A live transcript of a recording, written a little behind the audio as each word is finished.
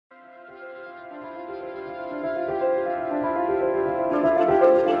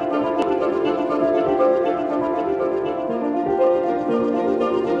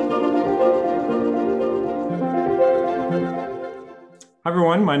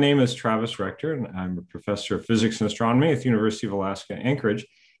everyone. My name is Travis Rector, and I'm a professor of physics and astronomy at the University of Alaska, Anchorage.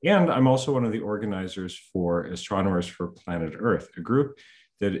 And I'm also one of the organizers for Astronomers for Planet Earth, a group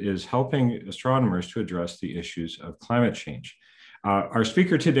that is helping astronomers to address the issues of climate change. Our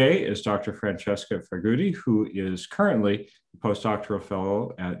speaker today is Dr. Francesca Fragkoudi, who is currently a postdoctoral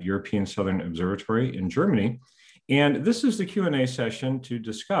fellow at European Southern Observatory in Germany. And this is the Q&A session to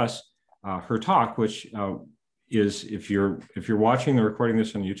discuss her talk, which is, if you're watching or recording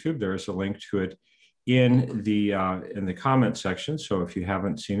this on YouTube, there is a link to it in the comment section. So if you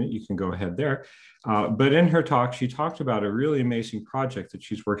haven't seen it, you can go ahead there. But in her talk, she talked about a really amazing project that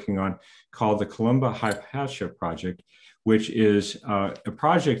she's working on called the Columba-Hypatia project, which is a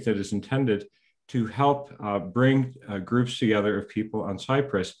project that is intended to help bring groups together of people on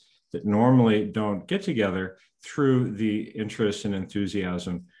Cyprus that normally don't get together through the interest and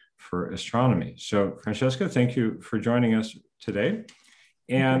enthusiasm for astronomy. So Francesca, thank you for joining us today.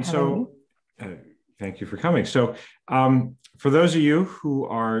 And so thank you for coming. So for those of you who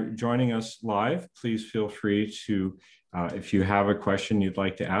are joining us live, please feel free to, if you have a question you'd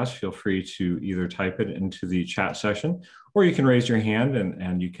like to ask, feel free to either type it into the chat session, or you can raise your hand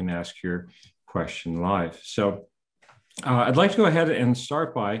and you can ask your question live. So I'd like to go ahead and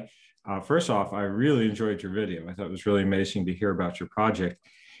start by, first off, I really enjoyed your video. I thought it was really amazing to hear about your project.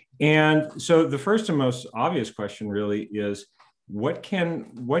 And so the first and most obvious question really is, what can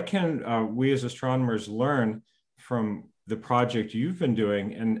we as astronomers learn from the project you've been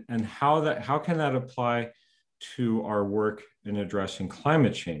doing, and how can that apply to our work in addressing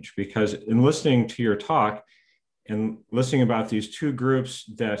climate change? Because in listening to your talk and listening about these two groups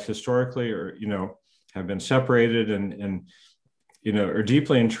that historically have been separated and are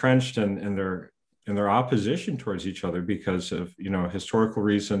deeply entrenched in their opposition towards each other because of historical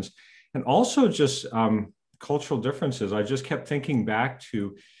reasons, and also just cultural differences. I just kept thinking back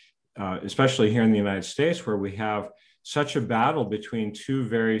to, especially here in the United States, where we have such a battle between two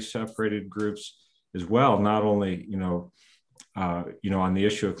very separated groups as well, not only on the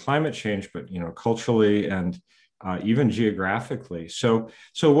issue of climate change, but culturally and even geographically. So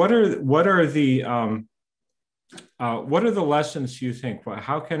what are the lessons you think?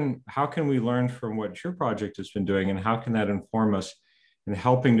 How can we learn from what your project has been doing, and how can that inform us in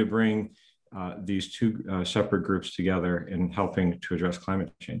helping to bring these two separate groups together in helping to address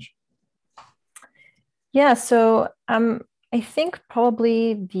climate change? Yeah, so I think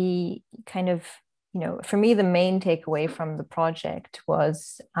probably the kind of, for me, the main takeaway from the project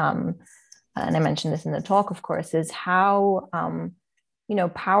was, and I mentioned this in the talk, of course, is how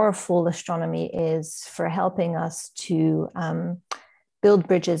powerful astronomy is for helping us to build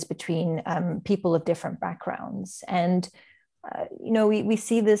bridges between people of different backgrounds. And we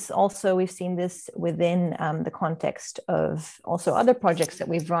see this also, we've seen this within the context of also other projects that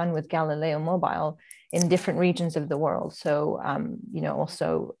we've run with Galileo Mobile in different regions of the world. So,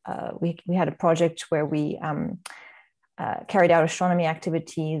 we had a project where we carried out astronomy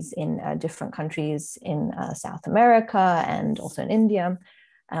activities in different countries in South America and also in India.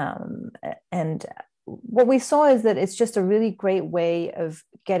 And what we saw is that it's just a really great way of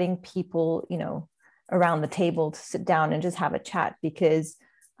getting people, around the table to sit down and just have a chat, because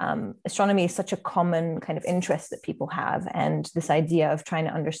astronomy is such a common kind of interest that people have. And this idea of trying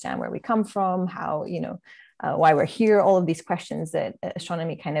to understand where we come from, how, why we're here, all of these questions that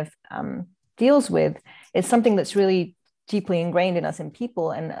astronomy kind of deals with is something that's really deeply ingrained in us and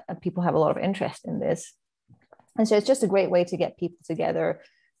people, and people have a lot of interest in this. And so it's just a great way to get people together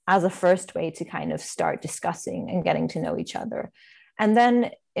as a first way to kind of start discussing and getting to know each other. And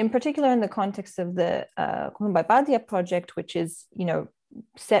then in particular, in the context of the Columba-Hypatia project, which is,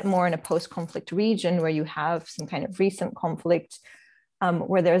 set more in a post-conflict region where you have some kind of recent conflict,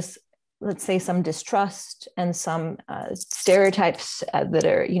 where there's, let's say, some distrust and some stereotypes that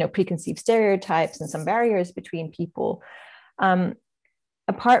are, preconceived stereotypes and some barriers between people.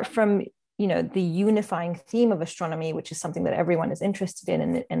 Apart from, the unifying theme of astronomy, which is something that everyone is interested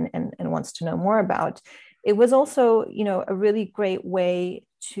in and wants to know more about, it was also, a really great way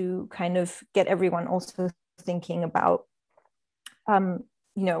to kind of get everyone also thinking about,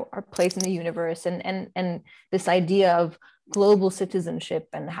 our place in the universe and this idea of global citizenship,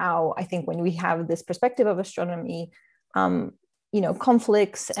 and how I think when we have this perspective of astronomy,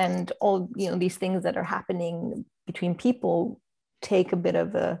 conflicts and all, these things that are happening between people take a bit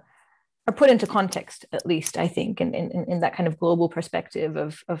of are put into context, at least, I think, in that kind of global perspective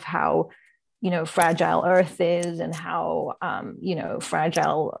of how, fragile Earth is, and how,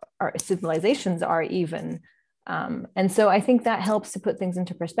 fragile our civilizations are even, And so I think that helps to put things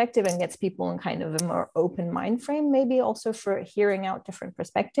into perspective and gets people in kind of a more open mind frame, maybe also for hearing out different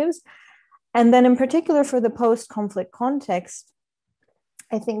perspectives. And then in particular for the post-conflict context,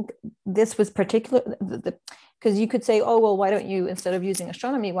 I think this was particular because you could say, oh, well, why don't you, instead of using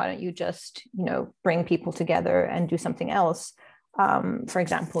astronomy, why don't you just, bring people together and do something else? For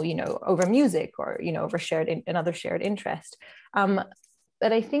example, over music or, over another shared interest.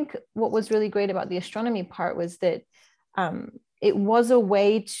 But I think what was really great about the astronomy part was that it was a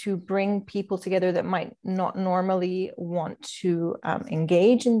way to bring people together that might not normally want to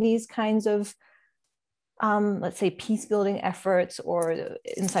engage in these kinds of, let's say, peace building efforts, or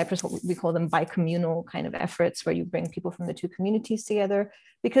in Cyprus, what we call them bicommunal kind of efforts, where you bring people from the two communities together,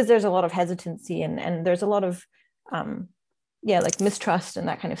 because there's a lot of hesitancy and there's a lot of, like mistrust and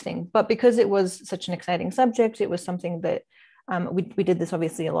that kind of thing. But because it was such an exciting subject, it was something that we did this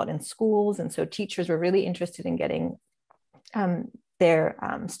obviously a lot in schools. And so teachers were really interested in getting their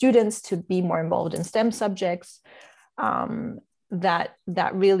students to be more involved in STEM subjects. That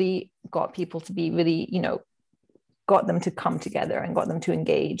really got people to be really, got them to come together and got them to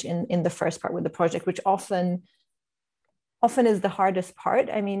engage in the first part with the project, which often is the hardest part.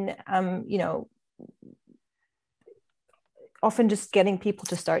 I mean, often just getting people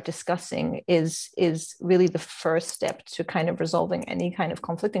to start discussing is really the first step to kind of resolving any kind of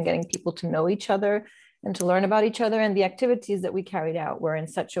conflict and getting people to know each other and to learn about each other. And the activities that we carried out were in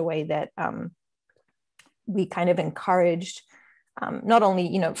such a way that we kind of encouraged not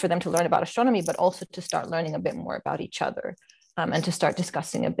only, for them to learn about astronomy, but also to start learning a bit more about each other and to start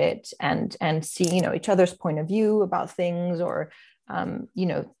discussing a bit and see, each other's point of view about things, or,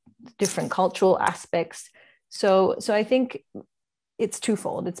 different cultural aspects. So I think it's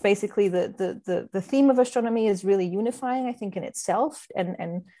twofold. It's basically the theme of astronomy is really unifying, I think, in itself,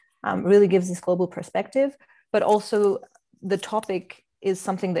 and really gives this global perspective, but also the topic is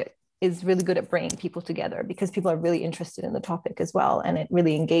something that is really good at bringing people together, because people are really interested in the topic as well, and it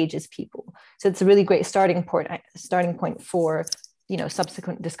really engages people. So it's a really great starting point for,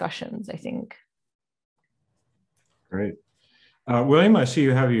 subsequent discussions, I think. Great. William, I see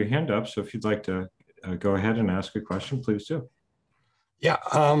you have your hand up, so if you'd like to go ahead and ask a question, please do. Yeah,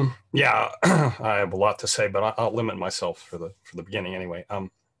 I have a lot to say, but I'll limit myself for the beginning anyway.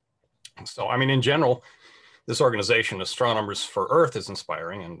 So, I mean, in general, this organization, Astronomers for Earth, is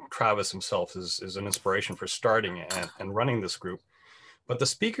inspiring, and Travis himself is an inspiration for starting and running this group. But the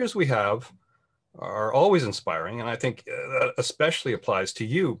speakers we have are always inspiring, and I think that especially applies to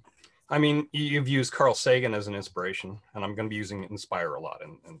you. I mean, you've used Carl Sagan as an inspiration, and I'm going to be using inspire a lot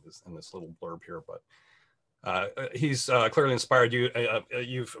in this little blurb here, but he's clearly inspired you.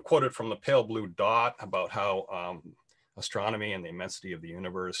 You've quoted from the Pale Blue Dot about how astronomy and the immensity of the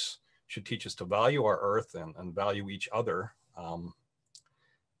universe should teach us to value our Earth and value each other.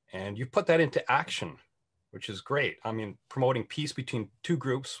 And you've put that into action, which is great. I mean, promoting peace between two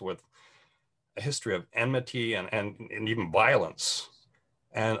groups with a history of enmity and even violence.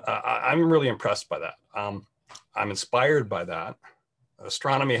 And I'm really impressed by that. I'm inspired by that.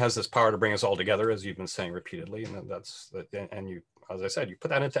 Astronomy has this power to bring us all together, as you've been saying repeatedly. And you, as I said, you put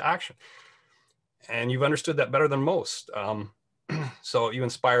that into action. And you've understood that better than most. So you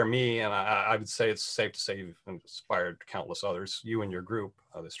inspire me, and I would say it's safe to say you've inspired countless others, you and your group,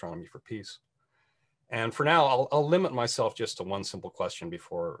 Astronomy for Peace. And for now, I'll limit myself just to one simple question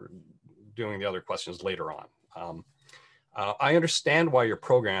before doing the other questions later on. I understand why your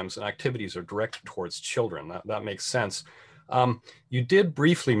programs and activities are directed towards children. That makes sense. You did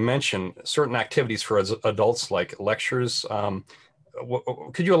briefly mention certain activities for adults, like lectures.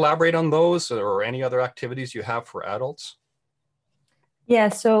 Could you elaborate on those, or any other activities you have for adults? Yeah,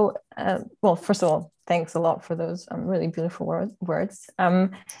 so, well, first of all, thanks a lot for those really beautiful words.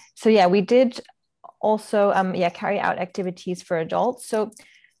 So yeah, we did also carry out activities for adults. So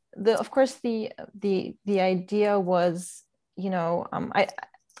of course, the idea was, I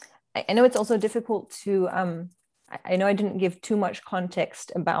know it's also difficult to, I know I didn't give too much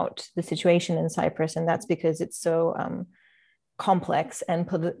context about the situation in Cyprus, and that's because it's so complex and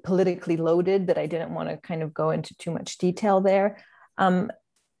politically loaded that I didn't want to kind of go into too much detail there. I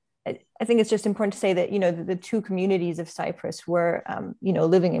think it's just important to say that, the two communities of Cyprus were,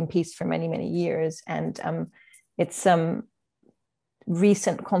 living in peace for many, many years. And it's some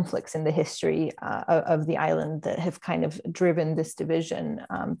recent conflicts in the history of the island that have kind of driven this division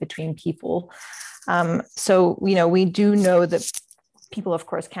between people. So, we do know that people, of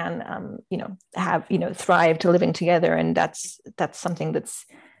course, can, have, thrive to living together. And that's something that's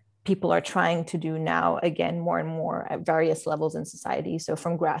people are trying to do now, again, more and more at various levels in society. So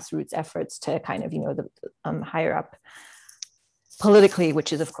from grassroots efforts to kind of, the higher up politically,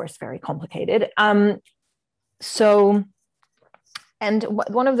 which is of course very complicated. And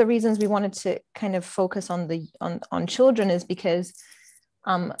one of the reasons we wanted to kind of focus on children is because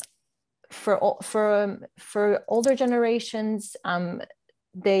for older generations, a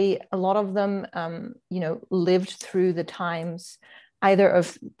lot of them lived through the times either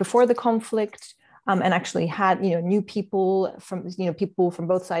of before the conflict, and actually had knew people from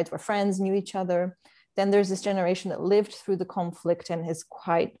both sides were friends, knew each other. Then there's this generation that lived through the conflict and is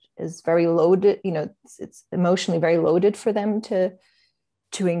very loaded, it's emotionally very loaded for them to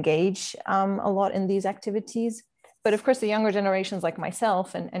engage a lot in these activities. But of course, the younger generations like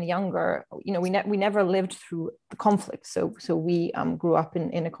myself and younger, we never lived through the conflict. So we grew up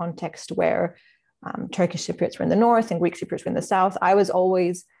in a context where Turkish Cypriots were in the north and Greek Cypriots were in the south. I was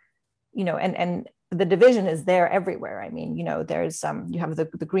always, and the division is there everywhere. I mean, there's you have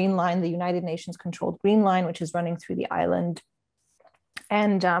the Green Line, the United Nations controlled Green Line, which is running through the island,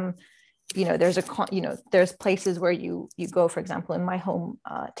 and there's places where you go, for example, in my home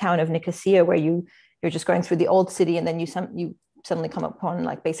town of Nicosia, where you're just going through the old city, and then you suddenly come upon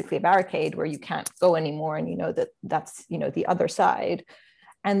like basically a barricade where you can't go anymore, and that's the other side.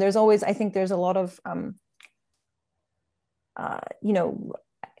 And there's always, I think there's a lot of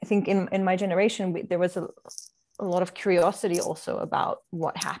I think in my generation, there was a lot of curiosity also about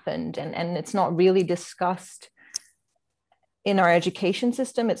what happened, and it's not really discussed in our education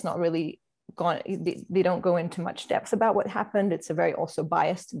system. It's not really they don't go into much depth about what happened. It's a very also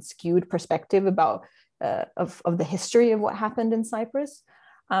biased and skewed perspective about of the history of what happened in Cyprus.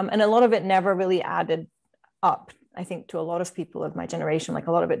 And a lot of it never really added up, I think, to a lot of people of my generation. Like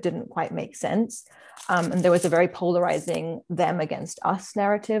a lot of it didn't quite make sense. And there was a very polarizing them against us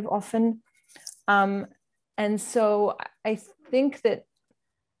narrative often. And so I think that,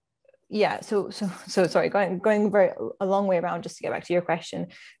 so sorry, going a long way around just to get back to your question.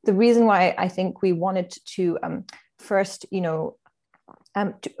 The reason why I think we wanted to first, to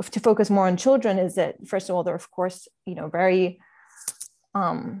focus more on children is that, first of all, they're of course, very,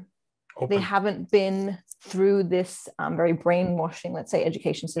 they haven't been through this very brainwashing, let's say,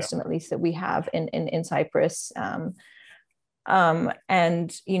 education system, at least that we have in Cyprus, and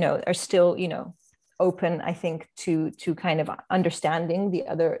are still open, I think, to kind of understanding the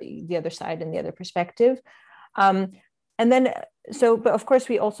other side and the other perspective, and then but of course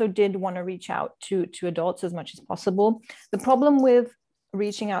we also did want to reach out to adults as much as possible. The problem with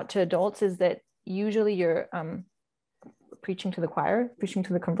reaching out to adults is that usually you're preaching to the choir, preaching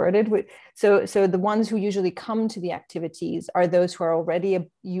to the converted. So the ones who usually come to the activities are those who are already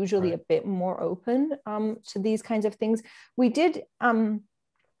usually a bit more open to these kinds of things. We did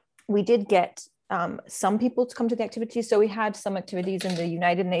get some people to come to the activities. So we had some activities in the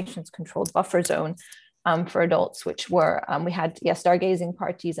United Nations controlled buffer zone for adults, which were, we had stargazing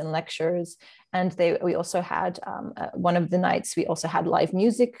parties and lectures. And we also had, one of the nights, we also had live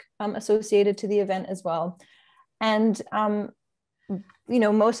music associated to the event as well. And,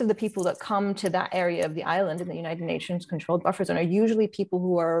 most of the people that come to that area of the island in the United Nations controlled buffer zone are usually people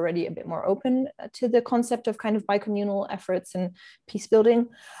who are already a bit more open to the concept of kind of bicommunal efforts and peace building.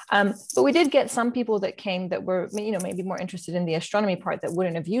 But we did get some people that came that were, maybe more interested in the astronomy part that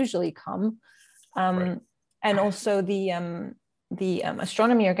wouldn't have usually come. And also the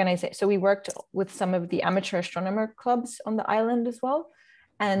astronomy organization. So we worked with some of the amateur astronomer clubs on the island as well.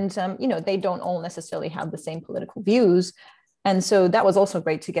 And, they don't all necessarily have the same political views. And so that was also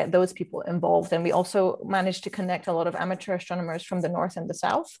great to get those people involved. And we also managed to connect a lot of amateur astronomers from the north and the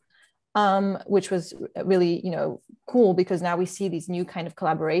south, which was really, cool, because now we see these new kind of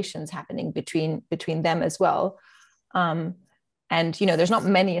collaborations happening between them as well. And, there's not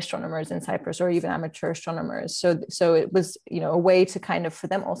many astronomers in Cyprus or even amateur astronomers. So it was, a way to kind of, for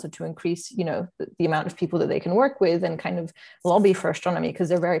them also to increase, the amount of people that they can work with and kind of lobby for astronomy, because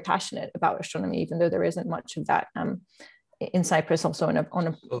they're very passionate about astronomy, even though there isn't much of that in Cyprus, also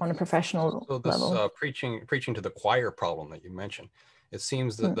on a professional level. Preaching to the choir problem that you mentioned, it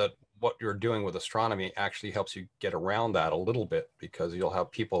seems that what you're doing with astronomy actually helps you get around that a little bit, because you'll have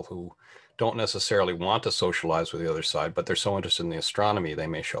people who don't necessarily want to socialize with the other side, but they're so interested in the astronomy, they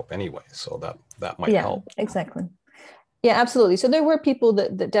may show up anyway. So that might help. Exactly. Yeah, absolutely. So there were people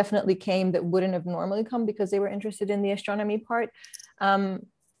that definitely came that wouldn't have normally come because they were interested in the astronomy part.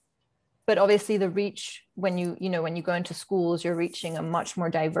 But obviously the reach, when you go into schools, you're reaching a much more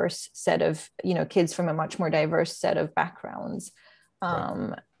diverse set of, kids from a much more diverse set of backgrounds.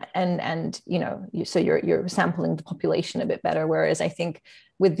 And so you're sampling the population a bit better. Whereas I think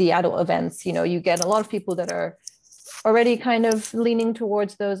with the adult events, you get a lot of people that are already kind of leaning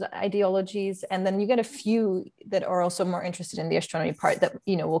towards those ideologies, and then you get a few that are also more interested in the astronomy part that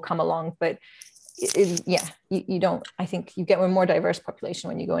will come along. But you don't. I think you get a more diverse population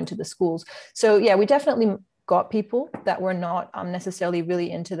when you go into the schools. So yeah, we definitely got people that were not necessarily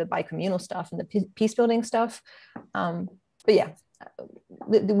really into the bicommunal stuff and the peace building stuff. But yeah,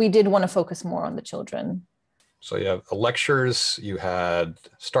 we did want to focus more on the children. So you have the lectures, you had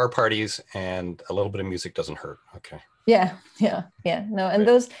star parties, and a little bit of music doesn't hurt. Okay. Yeah. No, and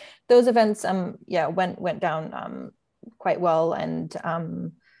those events, went down quite well, and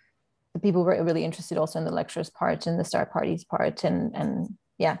the people were really interested also in the lectures part and the star parties part, and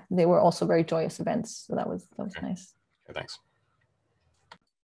yeah, they were also very joyous events. So that was okay. Nice. Okay, thanks.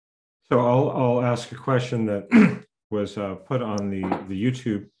 So I'll ask a question that was put on the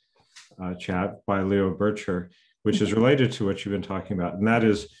YouTube chat by Leo Bircher, which is related to what you've been talking about, and that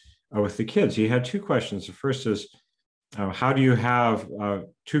is with the kids. He had two questions. The first is, how do you have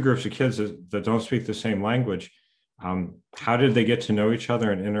two groups of kids that don't speak the same language? How did they get to know each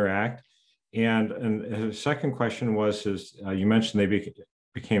other and interact? And his second question was, you mentioned they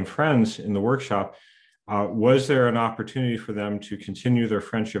became friends in the workshop. Was there an opportunity for them to continue their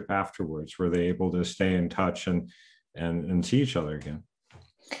friendship afterwards? Were they able to stay in touch and see each other again?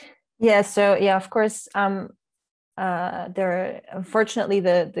 Yeah, so yeah, of course, unfortunately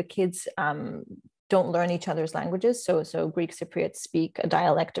the kids don't learn each other's languages. So Greek Cypriots speak a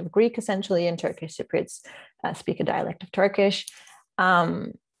dialect of Greek essentially, and Turkish Cypriots speak a dialect of Turkish.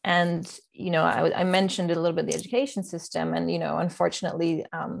 And I mentioned a little bit the education system, and unfortunately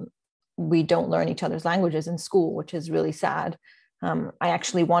we don't learn each other's languages in school, which is really sad. I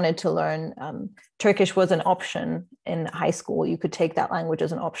actually wanted to learn Turkish. Was an option in high school. You could take that language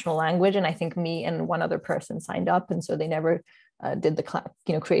as an optional language, and I think me and one other person signed up, and so they never did the class,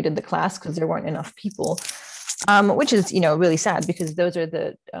 created the class, because there weren't enough people, which is really sad, because those are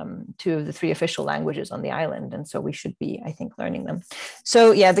the two of the three official languages on the island, and so we should be, I think, learning them.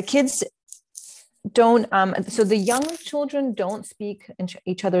 So yeah, the kids don't. So the young children don't speak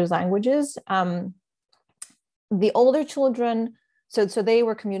each other's languages. The older children. So they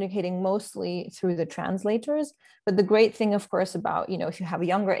were communicating mostly through the translators. But the great thing, of course, about, if you have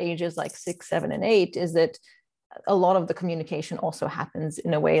younger ages like 6, 7, and 8, is that a lot of the communication also happens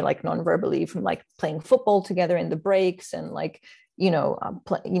in a way like non-verbally, from like playing football together in the breaks, and like,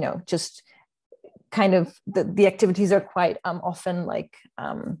 just kind of the activities are quite often like,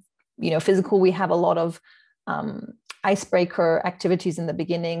 physical. We have a lot of icebreaker activities in the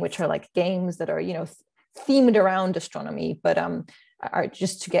beginning, which are like games that are, themed around astronomy, but are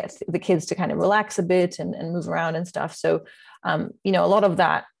just to get the kids to kind of relax a bit and move around and stuff. So, a lot of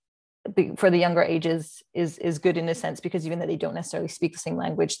that for the younger ages is good in a sense, because even though they don't necessarily speak the same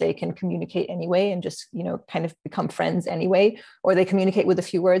language, they can communicate anyway, and just, kind of become friends anyway, or they communicate with a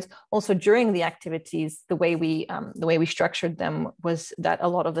few words. Also during the activities, the way we structured them was that a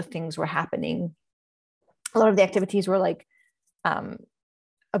lot of the things were happening. A lot of the activities were like,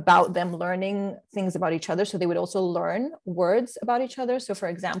 about them learning things about each other. So they would also learn words about each other. So for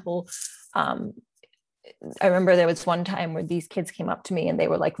example, I remember there was one time where these kids came up to me and they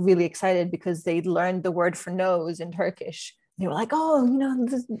were like really excited because they'd learned the word for nose in Turkish. They were like, oh,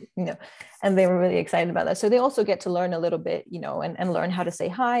 and they were really excited about that. So they also get to learn a little bit, and learn how to say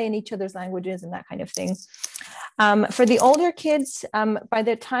hi in each other's languages and that kind of thing. For the older kids, by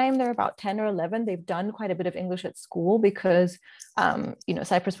the time they're about 10 or 11, they've done quite a bit of English at school, because,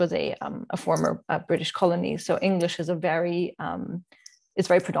 Cyprus was a former British colony. So English is very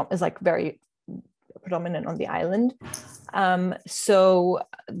predominant on the island. So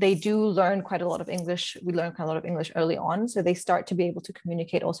they do learn quite a lot of English. We learn quite a lot of English early on. So they start to be able to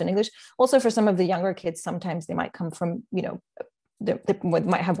communicate also in English. Also for some of the younger kids, sometimes they might come from, they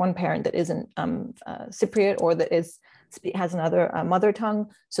might have one parent that isn't Cypriot, or that has another mother tongue.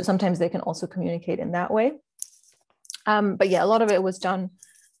 So sometimes they can also communicate in that way. But yeah, a lot of it was done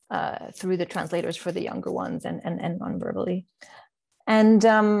through the translators for the younger ones, and non-verbally. And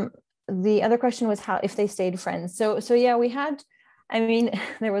the other question was if they stayed friends. So yeah, we had,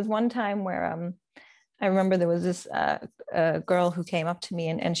 there was one time where I remember there was this girl who came up to me,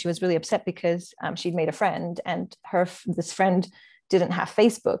 and she was really upset because she'd made a friend, and this friend didn't have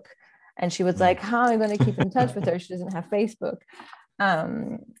Facebook. And she was like, how am I going to keep in touch with her? She doesn't have Facebook.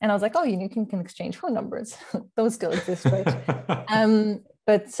 And I was like, oh, you can exchange phone numbers. Those still exist, right?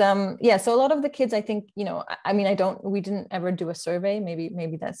 Yeah, so a lot of the kids, I think, I mean, we didn't ever do a survey.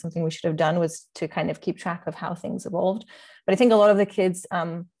 Maybe that's something we should have done, was to kind of keep track of how things evolved. But I think a lot of the kids,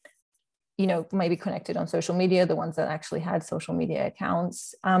 might be connected on social media, the ones that actually had social media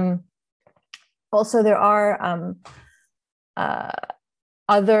accounts. Also, there are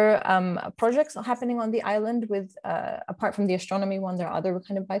other projects are happening on the island with, apart from the astronomy one, there are other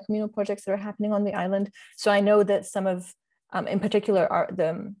kind of bicommunal projects that are happening on the island. So I know that some of, in particular,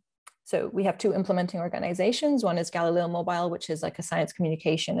 so we have two implementing organizations. One is Galileo Mobile, which is like a science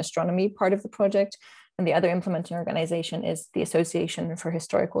communication astronomy part of the project. And the other implementing organization is the Association for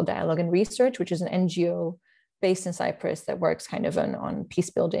Historical Dialogue and Research, which is an NGO based in Cyprus that works kind of on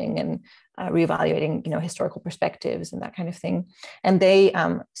peace building and reevaluating, historical perspectives and that kind of thing. And they,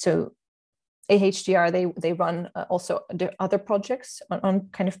 so AHDR, they run also other projects on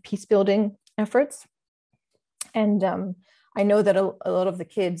kind of peace building efforts. And I know that a lot of the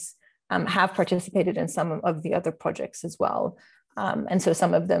kids have participated in some of the other projects as well. And so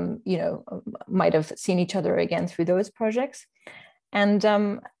some of them, might have seen each other again through those projects.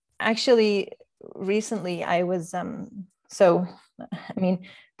 And actually, recently I was,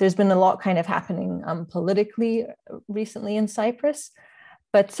 there's been a lot kind of happening politically recently in Cyprus,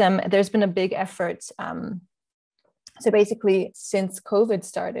 but there's been a big effort. So basically, since COVID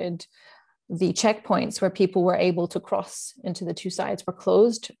started, the checkpoints where people were able to cross into the two sides were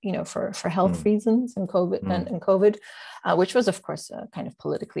closed, for health reasons and COVID, which was, of course, a kind of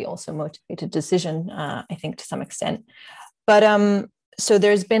politically also motivated decision, I think, to some extent. But so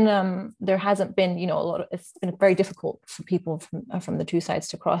there hasn't been, a lot of, it's been very difficult for people from the two sides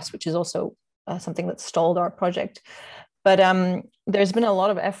to cross, which is also something that stalled our project. But there's been a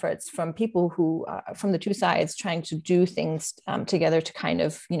lot of efforts from people who, from the two sides, trying to do things together to kind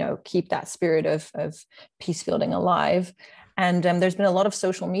of, keep that spirit of peace building alive. And there's been a lot of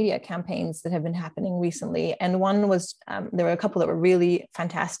social media campaigns that have been happening recently. And one was, there were a couple that were really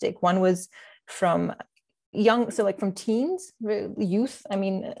fantastic. One was from from teens, youth. I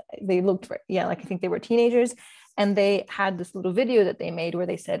mean, they looked, I think they were teenagers. And they had this little video that they made where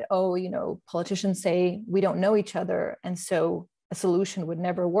they said, oh, politicians say we don't know each other, and so a solution would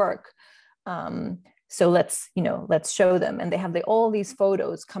never work. So let's show them. And they have all these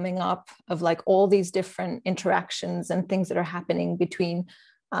photos coming up of like all these different interactions and things that are happening between,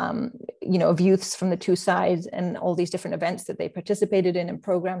 of youths from the two sides, and all these different events that they participated in and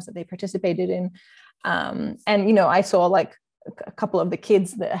programs that they participated in. And, I saw like a couple of the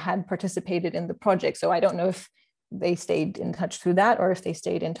kids that had participated in the project. So I don't know if they stayed in touch through that, or if they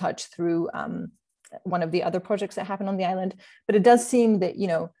stayed in touch through one of the other projects that happened on the island. But it does seem that,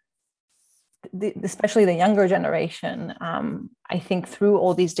 especially the younger generation, I think through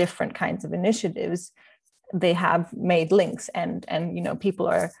all these different kinds of initiatives, they have made links, and people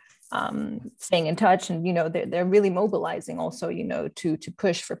are staying in touch, and they're really mobilizing also, to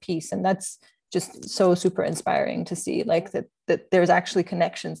push for peace. And that's just so super inspiring to see, like that there's actually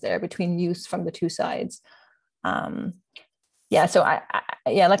connections there between youth from the two sides. So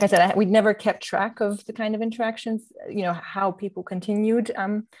like I said, we'd never kept track of the kind of interactions, how people continued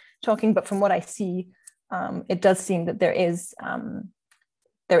talking, but from what I see, it does seem that there is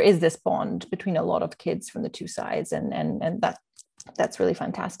this bond between a lot of kids from the two sides, and that's really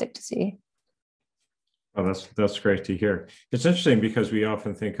fantastic to see. Oh, that's great to hear. It's interesting because we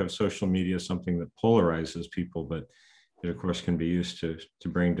often think of social media as something that polarizes people, but it of course can be used to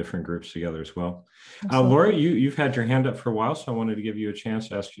bring different groups together as well. Laura, you've had your hand up for a while, so I wanted to give you a chance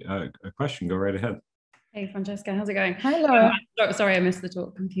to ask a question. Go right ahead. Hey, Francesca, how's it going? Hi, Laura. Sorry, I missed the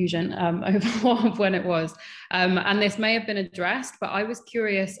talk confusion over when it was. And this may have been addressed, but I was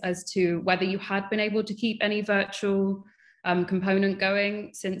curious as to whether you had been able to keep any virtual component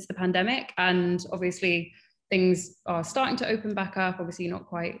going since the pandemic. And obviously things are starting to open back up, obviously not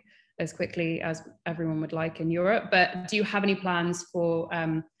quite as quickly as everyone would like in Europe, but do you have any plans for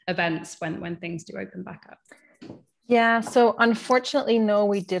events when things do open back up? Yeah, so unfortunately, no,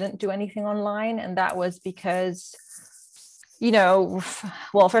 we didn't do anything online. And that was because,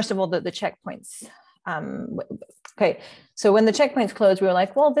 well, first of all, the checkpoints. Okay, so when the checkpoints closed, we were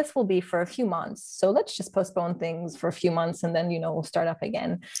like, well, this will be for a few months. So let's just postpone things for a few months, and then, we'll start up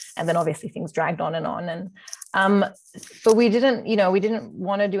again. And then obviously things dragged on and on. And but we didn't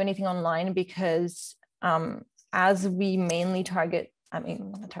want to do anything online because as we mainly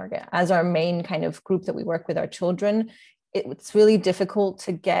as our main kind of group that we work with, our children, it's really difficult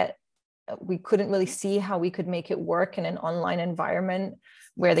to get, we couldn't really see how we could make it work in an online environment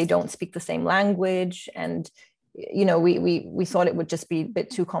where they don't speak the same language. And, we thought it would just be a bit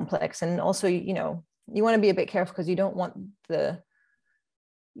too complex. And also, you want to be a bit careful because you don't want the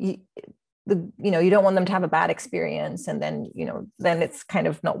you don't want them to have a bad experience, and then then it's kind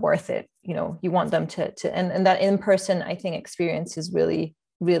of not worth it. You want them to and that in-person, I think, experience is really,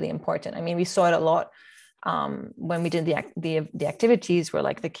 really important. I mean, we saw it a lot when we did the activities, where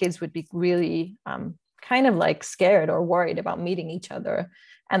like the kids would be really kind of like scared or worried about meeting each other,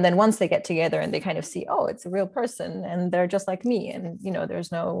 and then once they get together and they kind of see, oh, it's a real person and they're just like me, and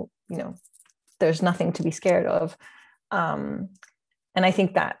there's nothing to be scared of. And I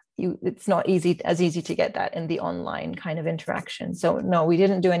think that it's not as easy to get that in the online kind of interaction. So no, we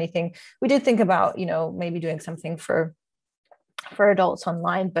didn't do anything. We did think about, maybe doing something for adults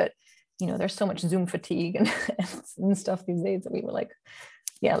online, but there's so much Zoom fatigue and stuff these days that we were like,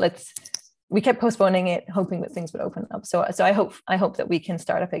 yeah, we kept postponing it, hoping that things would open up. So I hope that we can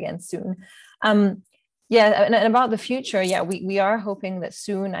start up again soon. Yeah, and about the future, yeah, we are hoping that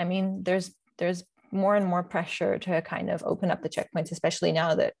soon. I mean, there's more and more pressure to kind of open up the checkpoints, especially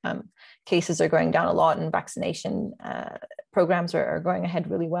now that cases are going down a lot and vaccination programs are going ahead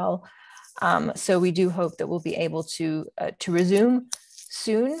really well. So we do hope that we'll be able to resume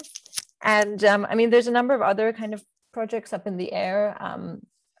soon. And I mean, there's a number of other kind of projects up in the air,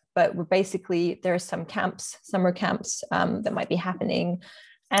 but we're basically, there's some camps, summer camps that might be happening.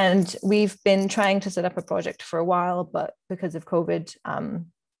 And we've been trying to set up a project for a while, but because of COVID,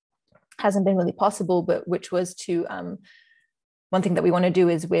 hasn't been really possible, but which was to, one thing that we want to do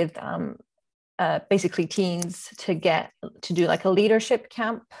is with basically teens to do like a leadership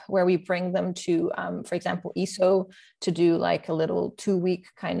camp where we bring them to, for example, ESO to do like a little 2-week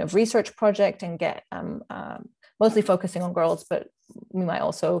kind of research project and get mostly focusing on girls, but we might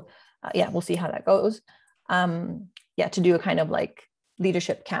also, we'll see how that goes. To do a kind of like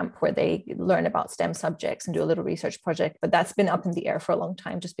leadership camp where they learn about STEM subjects and do a little research project, but that's been up in the air for a long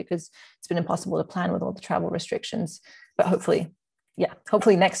time just because it's been impossible to plan with all the travel restrictions. But hopefully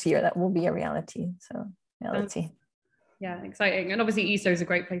next year that will be a reality. So yeah, let's see. Yeah, exciting. And obviously ESO is a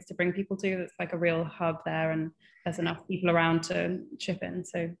great place to bring people to. It's like a real hub there, and there's enough people around to chip in.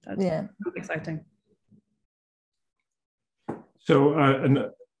 So that's exciting. So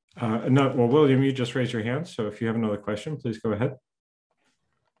well, William, you just raised your hand. So if you have another question, please go ahead.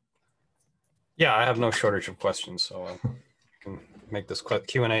 Yeah, I have no shortage of questions, so I can make this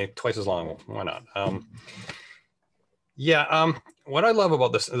Q&A twice as long. Why not? What I love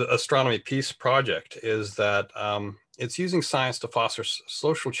about this Astronomy Peace project is that it's using science to foster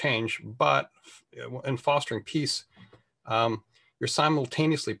social change, but in fostering peace, you're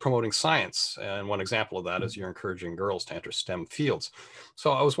simultaneously promoting science. And one example of that is you're encouraging girls to enter STEM fields.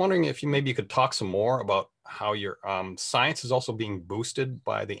 So I was wondering if you could talk some more about how your science is also being boosted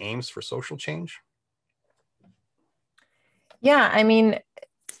by the aims for social change. Yeah, I mean,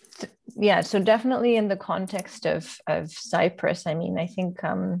 so definitely in the context of Cyprus, I mean, I think,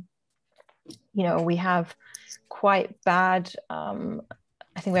 we have quite bad, I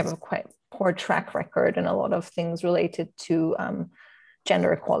think we have a quite poor track record in a lot of things related to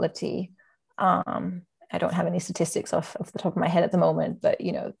gender equality. I don't have any statistics off the top of my head at the moment, but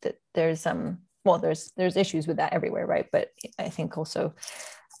that there's there's issues with that everywhere, right? But I think also,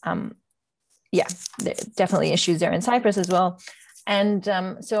 there are definitely issues there in Cyprus as well. And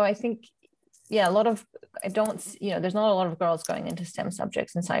so I think, there's not a lot of girls going into STEM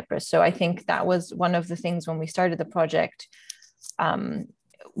subjects in Cyprus. So I think that was one of the things when we started the project.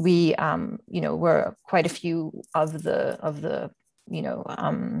 We were quite a few of the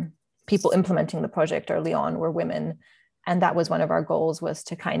people implementing the project early on were women. And that was one of our goals, was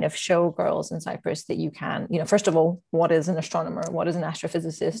to kind of show girls in Cyprus that you can, first of all, what is an astronomer? What is an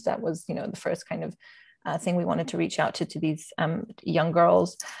astrophysicist? That was, the first kind of thing we wanted to reach out to these young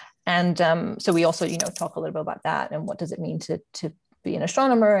girls. And so we also, talk a little bit about that and what does it mean to be an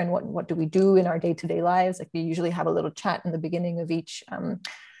astronomer and what do we do in our day-to-day lives? Like we usually have a little chat in the beginning of each,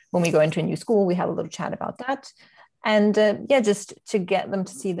 when we go into a new school, we have a little chat about that. And just to get them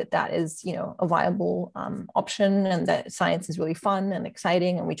to see that is, a viable option, and that science is really fun and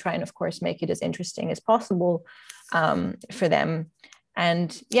exciting. And we try and, of course, make it as interesting as possible for them.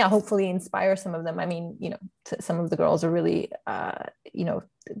 And hopefully inspire some of them. I mean, some of the girls are really,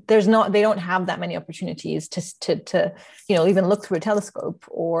 they don't have that many opportunities to even look through a telescope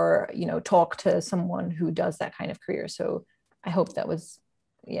or, talk to someone who does that kind of career. So I hope that was,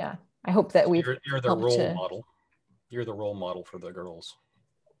 I hope that we've you're the role model. You're the role model for the girls.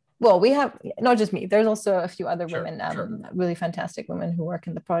 Well, we have not just me. There's also a few other women, sure. Really fantastic women who work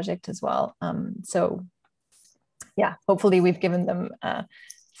in the project as well. So, hopefully we've given them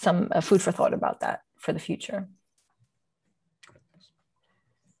some food for thought about that for the future.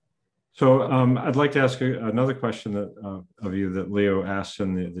 So I'd like to ask another question that, of you that Leo asked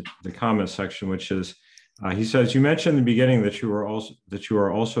in the comment section, which is, he says, you mentioned in the beginning that you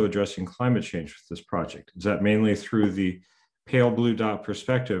are also addressing climate change with this project. Is that mainly through the pale blue dot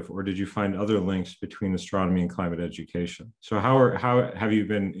perspective, or did you find other links between astronomy and climate education? So how have you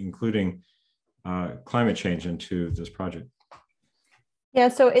been including climate change into this project? Yeah,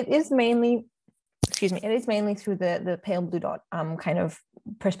 so it is mainly, excuse me, it is mainly through the pale blue dot kind of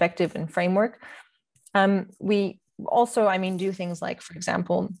perspective and framework. We also, I mean, do things like, for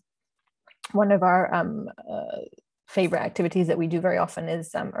example, one of our favorite activities that we do very often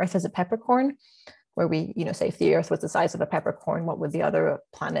is Earth as a peppercorn, where we, say if the Earth was the size of a peppercorn, what would the other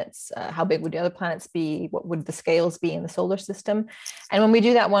planets, how big would the other planets be? What would the scales be in the solar system? And when we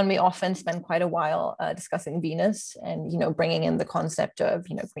do that one, we often spend quite a while discussing Venus and, bringing in the concept of,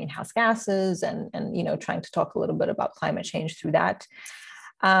 greenhouse gases and trying to talk a little bit about climate change through that.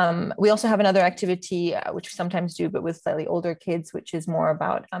 We also have another activity, which we sometimes do, but with slightly older kids, which is more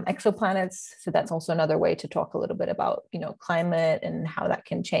about exoplanets. So that's also another way to talk a little bit about, climate and how that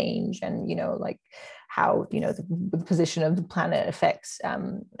can change and, like how, the position of the planet affects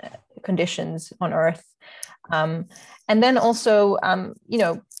conditions on Earth. And then also,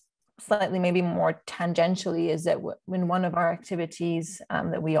 slightly maybe more tangentially is that when one of our activities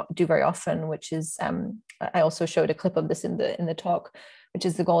that we do very often, which is, I also showed a clip of this in the talk, which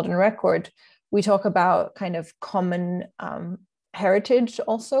is the Golden Record, we talk about kind of common heritage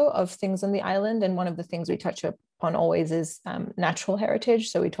also of things on the island. And one of the things we touch upon always is natural heritage.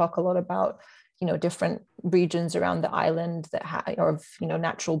 So we talk a lot about, different regions around the island that are of,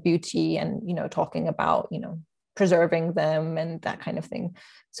 natural beauty and, talking about, preserving them and that kind of thing.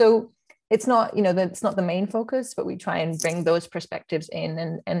 So it's not, that's not the main focus, but we try and bring those perspectives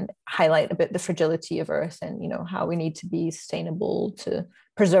in and highlight a bit the fragility of Earth and, how we need to be sustainable to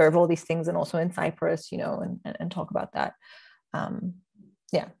preserve all these things, and also in Cyprus, and talk about that.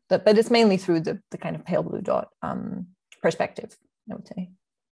 Yeah, but it's mainly through the kind of pale blue dot perspective, I would say.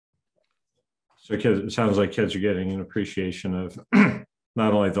 So kids, it sounds like kids are getting an appreciation of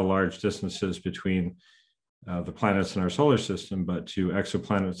not only the large distances between the planets in our solar system, but to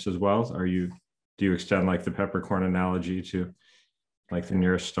exoplanets as well. Do you extend like the peppercorn analogy to like the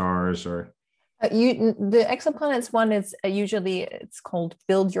nearest stars, or? The exoplanets one is usually, it's called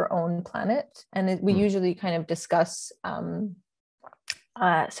Build Your Own Planet. And we usually kind of discuss, so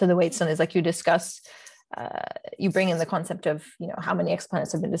the way it's done is like you discuss, you bring in the concept of, how many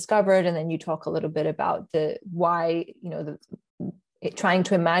exoplanets have been discovered. And then you talk a little bit about why, trying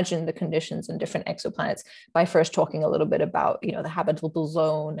to imagine the conditions in different exoplanets by first talking a little bit about, the habitable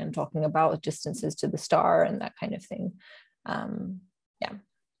zone and talking about distances to the star and that kind of thing. Yeah.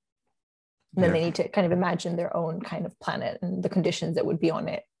 And then they need to kind of imagine their own kind of planet and the conditions that would be on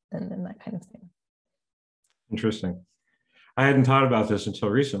it and that kind of thing. Interesting. I hadn't thought about this until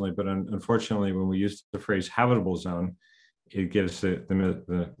recently, but unfortunately, when we use the phrase habitable zone, it gives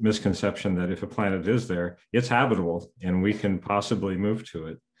the misconception that if a planet is there, it's habitable and we can possibly move to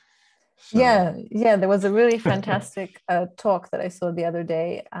it. So. Yeah. There was a really fantastic talk that I saw the other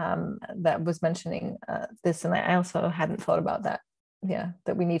day that was mentioning this, and I also hadn't thought about that. Yeah,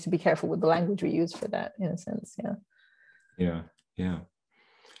 that we need to be careful with the language we use for that, in a sense. Yeah.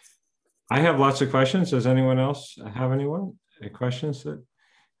 I have lots of questions. Does anyone else have questions that?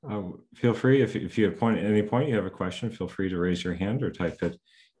 Feel free, if you at any point you have a question, feel free to raise your hand or type it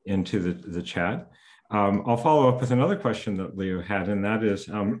into the chat. I'll follow up with another question that Leo had, and that is,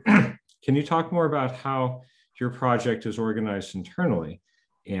 can you talk more about how your project is organized internally?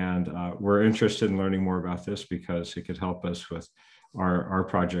 And we're interested in learning more about this because it could help us with our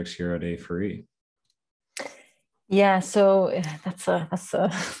projects here at A4E. Yeah, so that's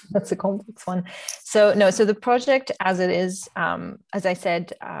a complex one. So the project as it is, as I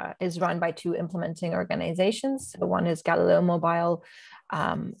said, is run by two implementing organizations. So one is Galileo Mobile,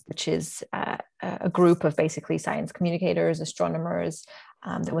 which is a group of basically science communicators, astronomers,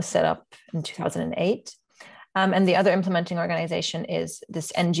 that was set up in 2008. And the other implementing organization is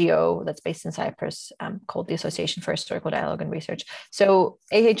this NGO that's based in Cyprus, called the Association for Historical Dialogue and Research. So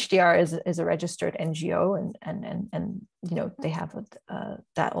AHDR is a registered NGO, and they have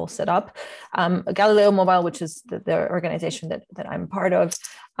that all set up. Galileo Mobile, which is the organization that I'm part of,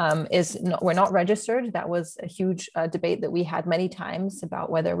 we're not registered. That was a huge debate that we had many times about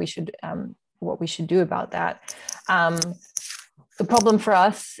whether we should what we should do about that. The problem for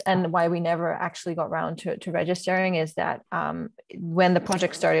us and why we never actually got around to registering is that when the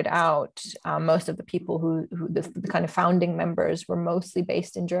project started out, most of the people who the kind of founding members were mostly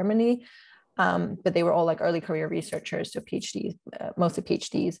based in Germany, but they were all like early career researchers, so PhDs, mostly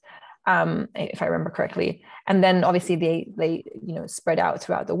PhDs. if I remember correctly. And then obviously they spread out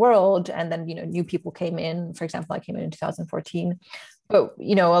throughout the world, and then new people came in. For example, I came in 2014, but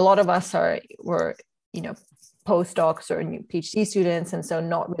a lot of us were postdocs or new PhD students, and so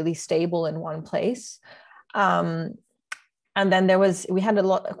not really stable in one place. And then we had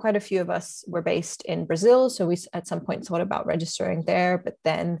quite a few of us were based in Brazil, so we at some point thought about registering there, but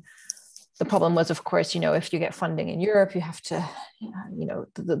then the problem was, of course, if you get funding in Europe, you have to,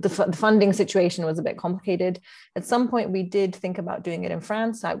 the funding situation was a bit complicated. At some point, we did think about doing it in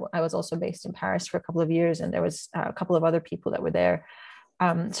France. I was also based in Paris for a couple of years, and there was a couple of other people that were there.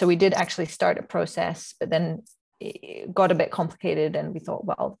 So we did actually start a process, but then it got a bit complicated, and we thought,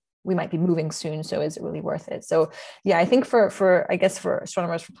 well, we might be moving soon, so is it really worth it? So yeah, I think for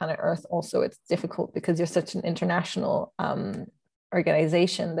Astronomers for Planet Earth, also it's difficult because you're such an international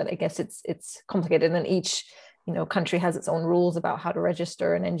organization that I guess it's complicated, and each country has its own rules about how to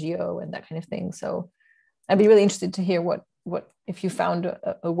register an NGO and that kind of thing. So I'd be really interested to hear what if you found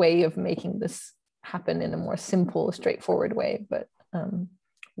a way of making this happen in a more simple, straightforward way, but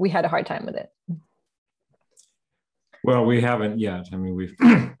we had a hard time with it. Well, we haven't yet. I mean, we've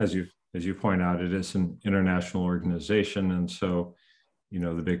as you point out, it is an international organization, and so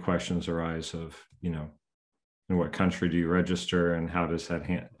the big questions arise of in what country do you register, and how does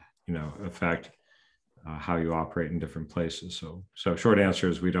that affect how you operate in different places? So short answer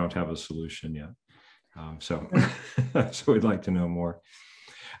is we don't have a solution yet. So we'd like to know more.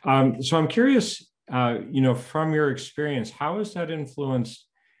 So I'm curious, from your experience, how has that influenced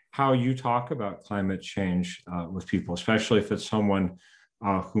how you talk about climate change with people, especially if it's someone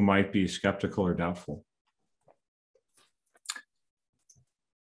who might be skeptical or doubtful?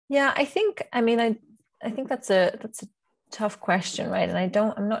 Yeah, I think that's a tough question, right? And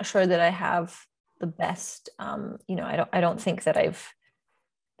I'm not sure that I have the best, I don't think that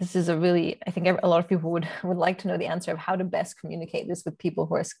this is I think a lot of people would like to know the answer of how to best communicate this with people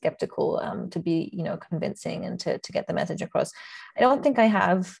who are skeptical, to be, convincing and to get the message across. I don't think I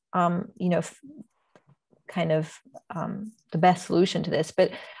have, the best solution to this,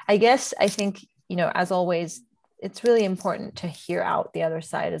 but I think, as always, it's really important to hear out the other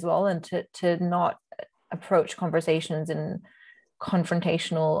side as well, and to not approach conversations in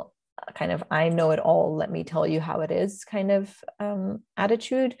confrontational kind of I know it all, let me tell you how it is kind of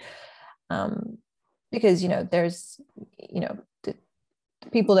attitude, because there's the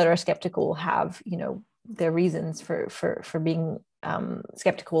people that are skeptical have their reasons for being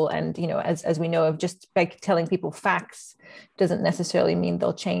skeptical, and as we know, of just by telling people facts doesn't necessarily mean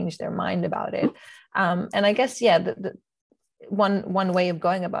they'll change their mind about it. And I guess the one way of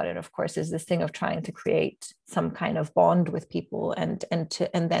going about it, of course, is this thing of trying to create some kind of bond with people, and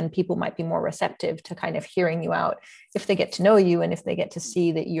then people might be more receptive to kind of hearing you out if they get to know you, and if they get to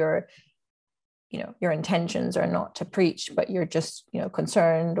see that your intentions are not to preach, but you're just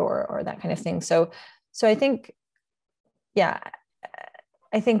concerned or that kind of thing. So I think,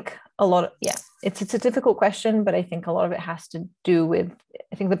 I think a lot of, it's a difficult question, but I think a lot of it has to do with,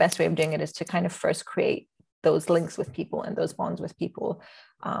 I think the best way of doing it is to kind of first create those links with people and those bonds with people,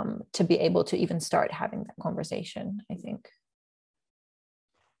 to be able to even start having that conversation, I think.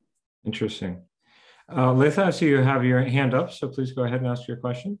 Interesting. Letha, I see you have your hand up, so please go ahead and ask your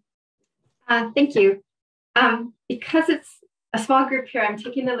question. Thank you. Because it's a small group here, I'm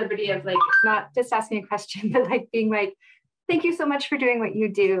taking the liberty of not just asking a question, but being thank you so much for doing what you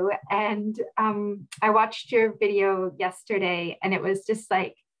do. And I watched your video yesterday, and it was just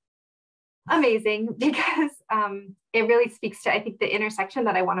amazing, because it really speaks to, I think, the intersection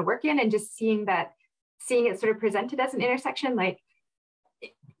that I want to work in, and just seeing it sort of presented as an intersection,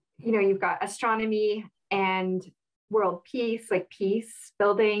 you've got astronomy and world peace, peace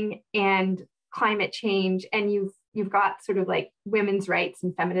building, and climate change, and you've got sort of women's rights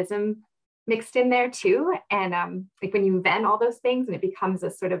and feminism mixed in there too. And when you vend all those things and it becomes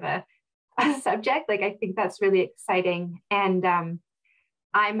a sort of a subject, I think that's really exciting. And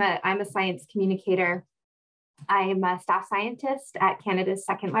I'm a science communicator. I'm a staff scientist at Canada's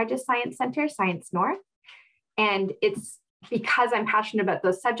second largest science center, Science North. And it's because I'm passionate about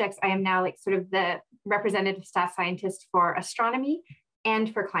those subjects, I am now sort of the representative staff scientist for astronomy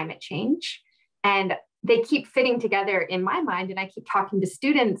and for climate change. And they keep fitting together in my mind. And I keep talking to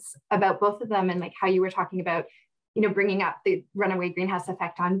students about both of them, and how you were talking about, bringing up the runaway greenhouse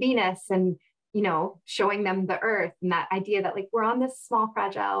effect on Venus, and showing them the Earth, and that idea that we're on this small,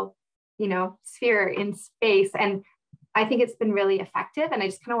 fragile, sphere in space. And I think it's been really effective. And I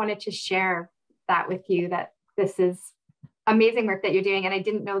just kind of wanted to share that with you, that this is amazing work that you're doing. And I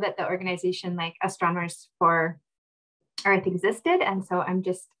didn't know that the organization Astronomers for Earth existed. And so I'm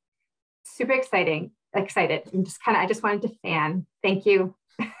just super excited. I'm just I just wanted to fan. Thank you.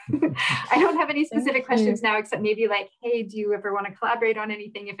 I don't have any specific questions now, except maybe like, hey, do you ever want to collaborate on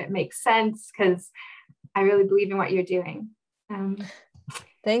anything if it makes sense? Because I really believe in what you're doing.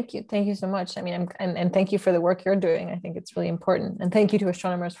 Thank you so much. I mean, and thank you for the work you're doing. I think it's really important. And thank you to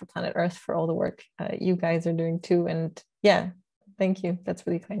Astronomers for Planet Earth for all the work you guys are doing too. And yeah, thank you. That's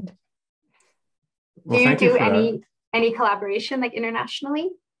really kind. Well, do you do any collaboration like internationally?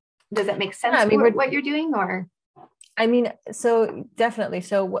 Does it make sense for what you're doing, or? I mean, so definitely.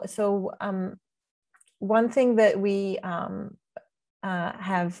 So one thing that we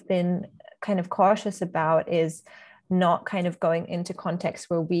have been kind of cautious about is not kind of going into contexts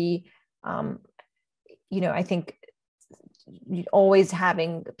where we, I think always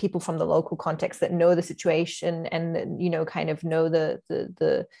having people from the local context that know the situation and, kind of know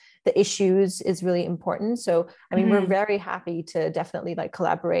the issues is really important. So, I mean, we're very happy to definitely like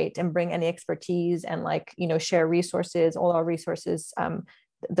collaborate and bring any expertise and like, share resources, all our resources.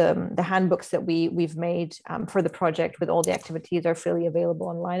 The handbooks that we've made for the project with all the activities are freely available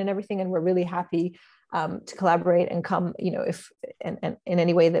online and everything. And we're really happy to collaborate and come, if and in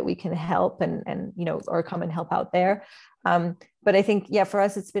any way that we can help and or come and help out there. But I think, yeah, for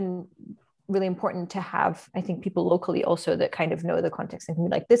us, it's been really important to have, I think, people locally also that kind of know the context and can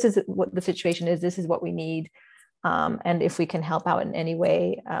be like, this is what the situation is, this is what we need. And if we can help out in any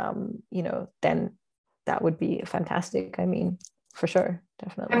way, then that would be fantastic. I mean, for sure,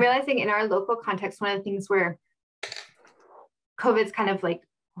 definitely. I'm realizing in our local context, one of the things where COVID's kind of like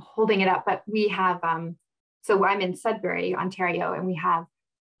holding it up, but we have, so I'm in Sudbury, Ontario, and we have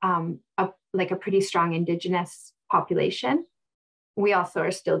a pretty strong Indigenous population. We also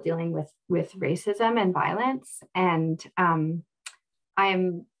are still dealing with racism and violence. And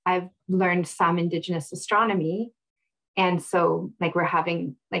I've learned some Indigenous astronomy. And so like we're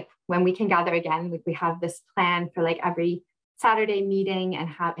having, like when we can gather again, like we have this plan for like every Saturday meeting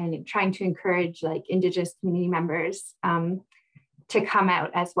and trying to encourage like Indigenous community members to come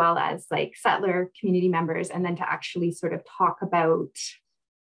out, as well as like settler community members, and then to actually sort of talk about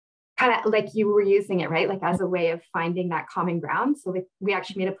kind of like you were using it, right? Like as a way of finding that common ground. So like we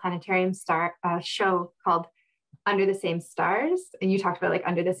actually made a planetarium show called Under the Same Stars. And you talked about like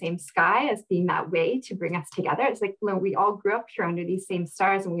under the same sky as being that way to bring us together. It's like, well, we all grew up here under these same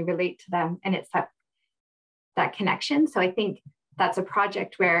stars and we relate to them. And it's that connection. So I think that's a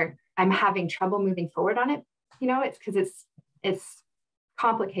project where I'm having trouble moving forward on it. It's because it's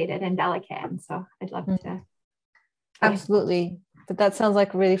complicated and delicate. And so I'd love to. Absolutely. But that sounds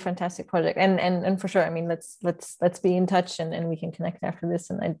like a really fantastic project. And for sure, I mean, let's be in touch and we can connect after this.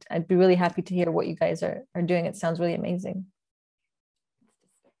 And I'd be really happy to hear what you guys are doing. It sounds really amazing.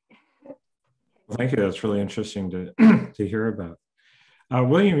 Well, thank you. That's really interesting to hear about.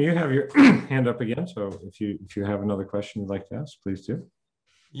 William, you have your hand up again. So if you have another question you'd like to ask, please do.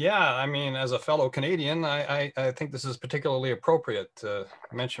 Yeah, I mean, as a fellow Canadian, I think this is particularly appropriate to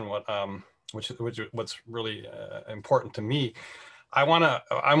mention what's really important to me. I'm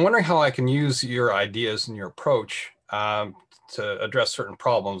wondering how I can use your ideas and your approach to address certain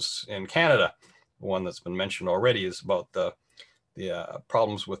problems in Canada. One that's been mentioned already is about the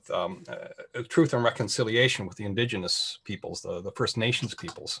problems with truth and reconciliation with the Indigenous peoples, the First Nations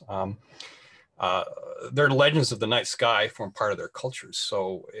peoples. Their legends of the night sky form part of their cultures.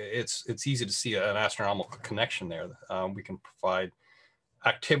 So it's easy to see an astronomical connection there. We can provide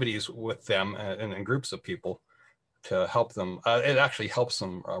activities with them and in groups of people to help them. It actually helps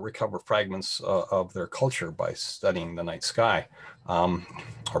them recover fragments of their culture by studying the night sky,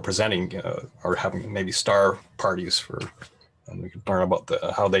 or presenting or having maybe star parties and we can learn about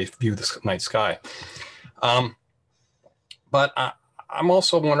how they view the night sky. But I'm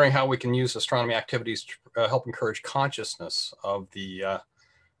also wondering how we can use astronomy activities to help encourage consciousness of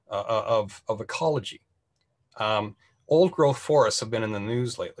of ecology. Old growth forests have been in the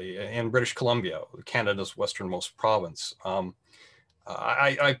news lately in British Columbia, Canada's westernmost province.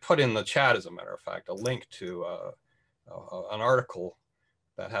 I put in the chat, as a matter of fact, a link to an article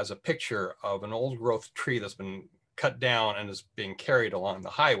that has a picture of an old growth tree that's been cut down and is being carried along the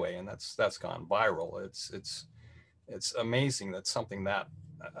highway, and that's gone viral. It's amazing that something that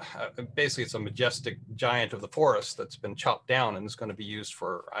basically it's a majestic giant of the forest that's been chopped down and is going to be used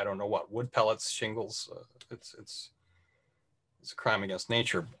for, I don't know what, wood pellets, shingles. It's a crime against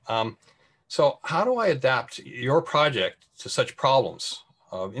nature. So how do I adapt your project to such problems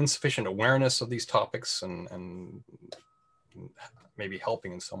of insufficient awareness of these topics and maybe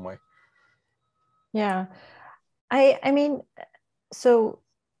helping in some way? Yeah, I mean, so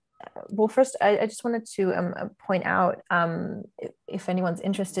well, first, I just wanted to point out, if anyone's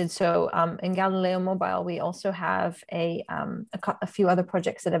interested, so in Galileo Mobile, we also have a few other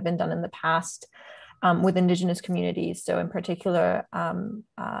projects that have been done in the past with indigenous communities. So in particular,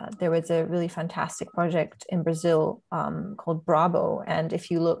 there was a really fantastic project in Brazil called Bravo. And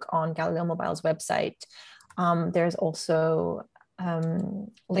if you look on Galileo Mobile's website, there's also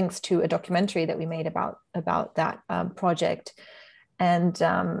links to a documentary that we made about that project. And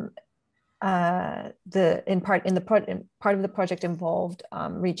part of the project involved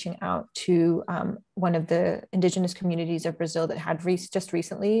reaching out to one of the indigenous communities of Brazil that had just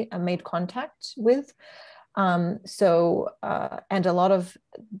recently made contact with. And a lot of,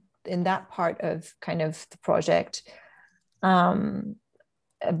 in that part of kind of the project,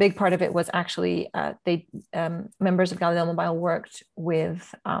 a big part of it was actually members of Galileo Mobile worked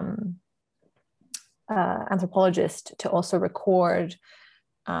with anthropologists to also record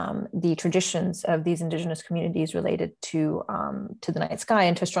the traditions of these indigenous communities related to the night sky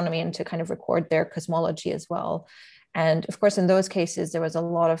and to astronomy, and to kind of record their cosmology as well. And of course, in those cases, there was a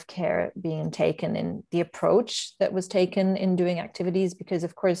lot of care being taken in the approach that was taken in doing activities, because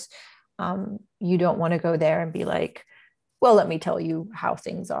of course, you don't want to go there and be like, well, let me tell you how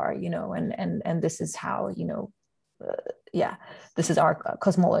things are, you know, and this is how, you know, this is our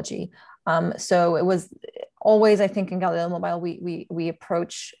cosmology. So it was always, I think, in Galileo Mobile, we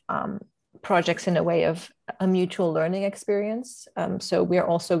approach projects in a way of a mutual learning experience. So we are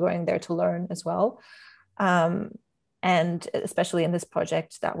also going there to learn as well. And especially in this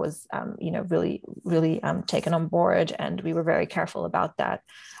project, that was, you know, really taken on board, and we were very careful about that.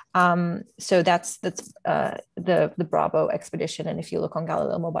 So that's the Bravo expedition. And if you look on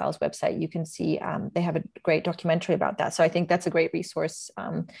Galileo Mobile's website, you can see they have a great documentary about that. So I think that's a great resource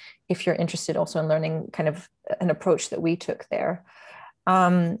if you're interested also in learning kind of an approach that we took there.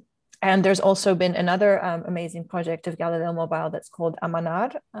 And there's also been another amazing project of Galileo Mobile that's called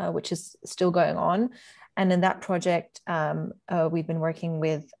Amanar, which is still going on. And in that project, we've been working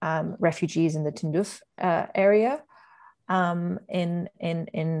with refugees in the Tindouf area in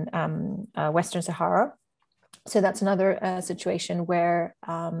Western Sahara. So that's another situation where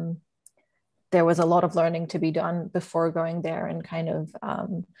there was a lot of learning to be done before going there, and kind of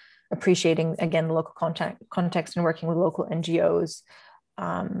appreciating, again, the local context and working with local NGOs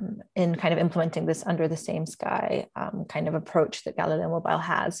in kind of implementing this under the same sky kind of approach that Galileo Mobile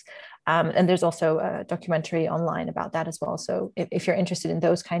has. And there's also a documentary online about that as well. So if you're interested in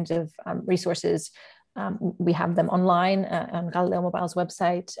those kinds of resources, we have them online on Galileo Mobile's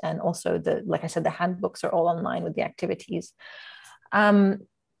website, and also like I said, the handbooks are all online with the activities.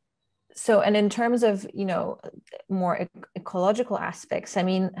 So, and in terms of, you know, more ecological aspects, I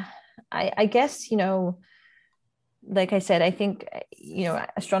mean, I guess, you know, like I said, I think, you know,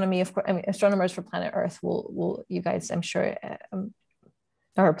 astronomy, of course, I mean, Astronomers for Planet Earth will you guys, I'm sure,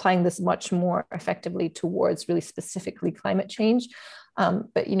 are applying this much more effectively towards really specifically climate change.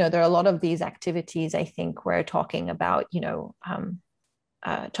 But, you know, there are a lot of these activities, I think, where talking about, you know,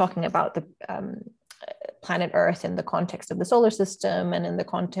 talking about the planet Earth in the context of the solar system, and in the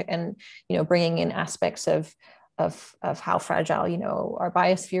context, and, you know, bringing in aspects of how fragile, you know, our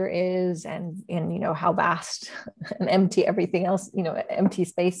biosphere is, and you know, how vast and empty everything else, you know, empty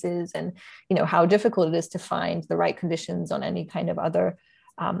spaces, and, you know, how difficult it is to find the right conditions on any kind of other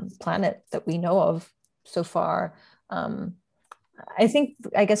planet that we know of so far. I think,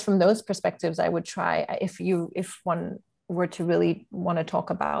 I guess from those perspectives, I would try, if one were to really want to talk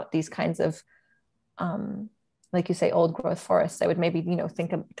about these kinds of, like you say, old growth forests, I would maybe, you know,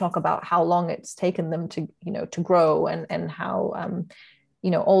 talk about how long it's taken them to, you know, to grow, and how,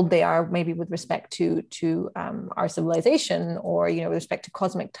 you know, old they are, maybe with respect to our civilization, or, you know, with respect to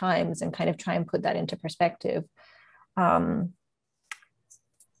cosmic times, and kind of try and put that into perspective. But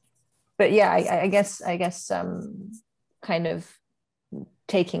yeah, I guess kind of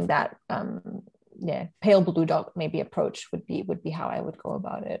taking that pale blue dot maybe approach would be how I would go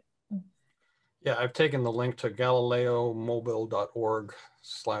about it. Yeah, I've taken the link to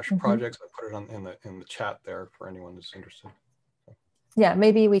galileomobile.org/projects. I put it in the chat there for anyone who's interested. Yeah,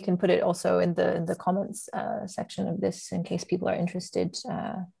 maybe we can put it also in the comments section of this, in case people are interested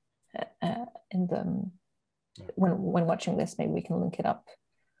in the when watching this. Maybe we can link it up,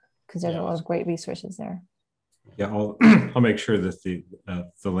 because there's a lot of great resources there. Yeah, I'll make sure that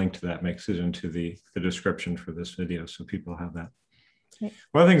the link to that makes it into the description for this video, so people have that. Right.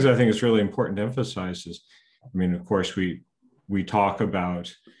 One of the things I think is really important to emphasize is, I mean, of course, we talk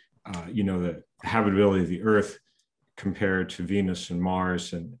about, you know, the habitability of the Earth compared to Venus and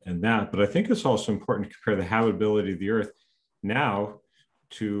Mars and that, but I think it's also important to compare the habitability of the Earth now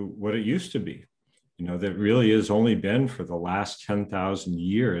to what it used to be. You know, that really has only been for the last 10,000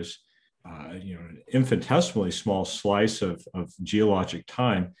 years, you know, an infinitesimally small slice of geologic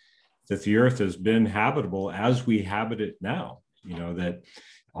time that the Earth has been habitable as we habit it now. You know, that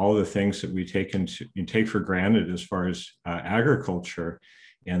all the things that we take for granted as far as agriculture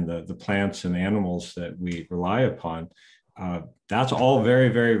and the plants and animals that we rely upon, that's all very,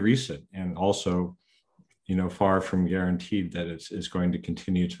 very recent, and also, you know, far from guaranteed that it's going to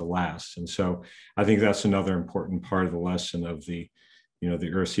continue to last. And so I think that's another important part of the lesson of the, you know,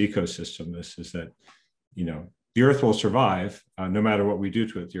 the Earth's ecosystem. This is that, you know, the Earth will survive no matter what we do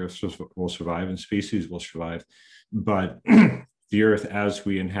to it. The Earth will survive and species will survive. But the Earth as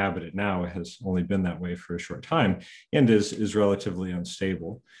we inhabit it now has only been that way for a short time and is relatively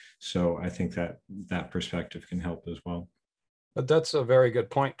unstable. So I think that that perspective can help as well. But that's a very good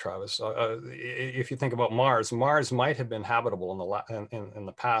point, Travis. If you think about Mars, Mars might have been habitable in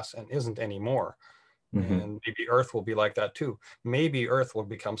the past and isn't anymore. Mm-hmm. And maybe Earth will be like that too. Maybe Earth will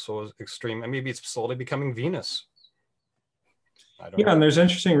become so extreme, and maybe it's slowly becoming Venus. I don't know. And there's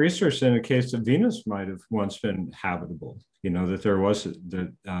interesting research that indicates that Venus might have once been habitable. You know, that there was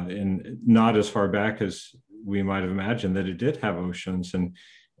that in not as far back as we might have imagined, that it did have oceans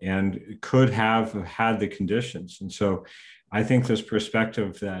and could have had the conditions. And so I think this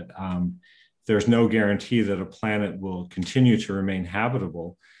perspective that there's no guarantee that a planet will continue to remain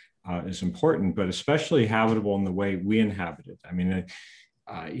habitable is important, but especially habitable in the way we inhabit it. I mean,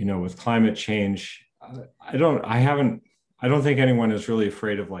 you know, with climate change, I don't think anyone is really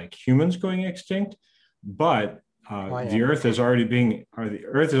afraid of like humans going extinct, but the Earth is already being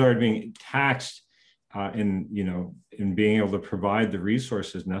taxed in being able to provide the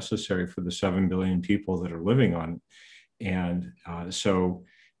resources necessary for the 7 billion people that are living on it. And so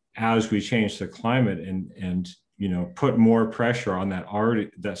as we change the climate and you know, put more pressure on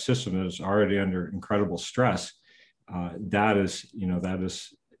that system that is already under incredible stress, it's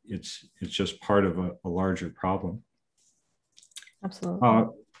just part of a larger problem. Absolutely.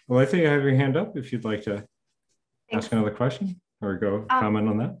 Well, I think I have your hand up if you'd like to ask another question or go comment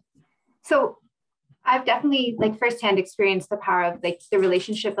on that. So I've definitely like firsthand experienced the power of like the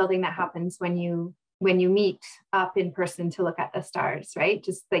relationship building that happens when you meet up in person to look at the stars, right?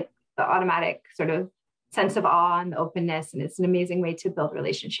 Just like the automatic sort of sense of awe and the openness, and it's an amazing way to build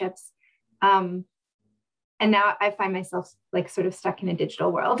relationships. And now I find myself like sort of stuck in a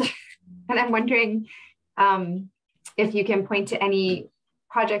digital world, and I'm wondering if you can point to any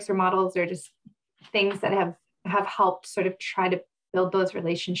projects or models or just things that have helped sort of try to build those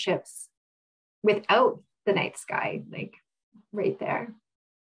relationships without the night sky, like right there.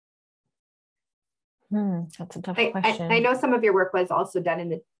 That's a tough question. I know some of your work was also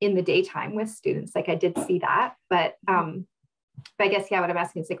done in the daytime with students. Like I did see that, but I guess, yeah, what I'm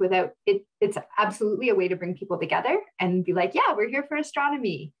asking is like without it, it's absolutely a way to bring people together and be like, yeah, we're here for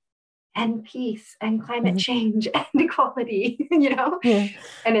astronomy and peace and climate change and equality, you know? Yeah.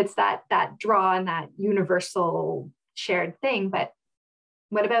 And it's that draw and that universal shared thing. But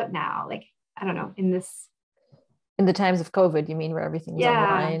what about now? Like, I don't know, in the times of COVID, you mean, where everything's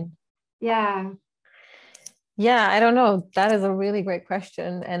online? Yeah. Yeah, I don't know. That is a really great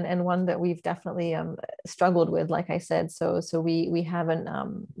question, and one that we've definitely struggled with, like I said. So we haven't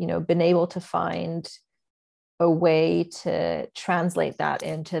been able to find a way to translate that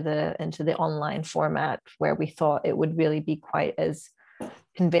into the online format where we thought it would really be quite as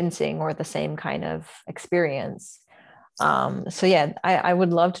convincing or the same kind of experience. So yeah, I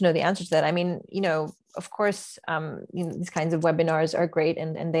would love to know the answer to that. I mean, you know, of course, these kinds of webinars are great,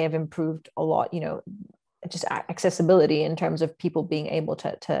 and they have improved a lot, you know, just accessibility in terms of people being able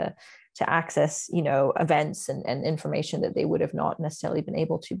to access, you know, events and information that they would have not necessarily been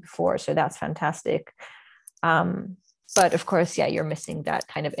able to before. So that's fantastic. But of course, yeah, you're missing that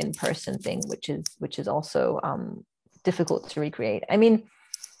kind of in-person thing, which is also difficult to recreate. I mean,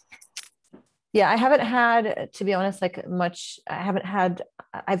 yeah, I haven't had, to be honest, like much,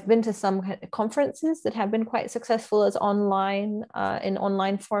 I've been to some conferences that have been quite successful as online, in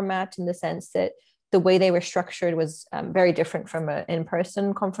online format, in the sense that the way they were structured was very different from an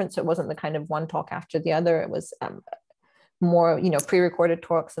in-person conference. So it wasn't the kind of one talk after the other. It was more, you know, pre-recorded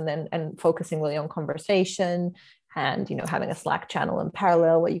talks and focusing really on conversation and, you know, having a Slack channel in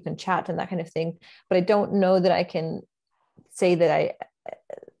parallel where you can chat and that kind of thing. But I don't know that I can say that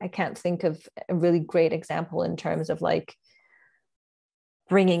I can't think of a really great example in terms of like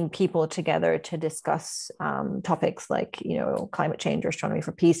bringing people together to discuss topics like, you know, climate change or astronomy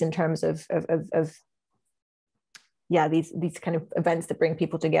for peace, in terms of these kind of events that bring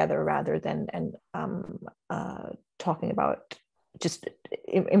people together rather than talking about just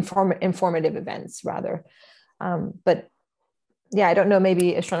informative events rather. But yeah, I don't know,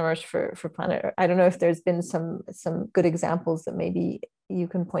 maybe Astronomers for Planet Earth, I don't know if there's been some good examples that maybe you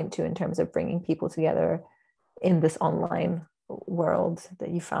can point to in terms of bringing people together in this online world that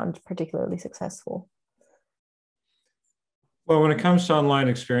you found particularly successful. Well, when it comes to online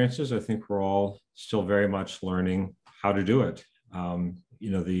experiences, I think we're all still very much learning how to do it.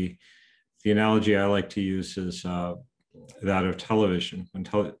 The analogy I like to use is that of television.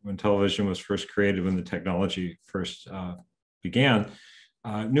 When television was first created, when the technology first began,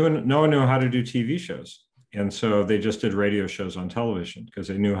 no one knew how to do TV shows. And so they just did radio shows on television because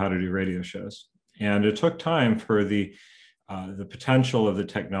they knew how to do radio shows. And it took time for the potential of the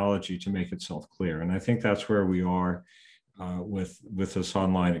technology to make itself clear. And I think that's where we are with this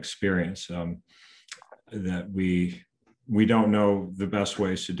online experience, that we don't know the best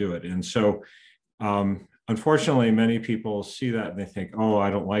ways to do it. And so unfortunately, many people see that and they think, oh, I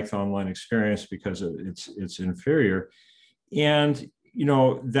don't like the online experience because it's inferior. And,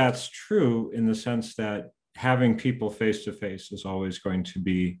 that's true in the sense that having people face-to-face is always going to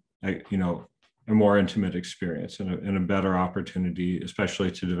be, a more intimate experience and a better opportunity,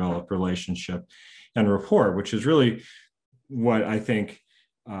 especially to develop relationship and rapport, which is really what I think,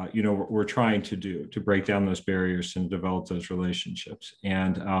 we're trying to do, to break down those barriers and develop those relationships.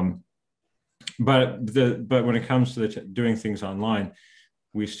 And, but when it comes to doing things online,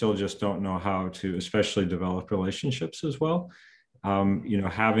 we still just don't know how to especially develop relationships as well.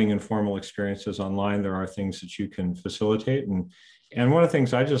 Having informal experiences online, there are things that you can facilitate. And one of the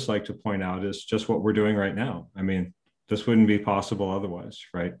things I just like to point out is just what we're doing right now. I mean, this wouldn't be possible otherwise,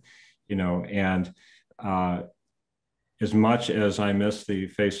 right? And as much as I miss the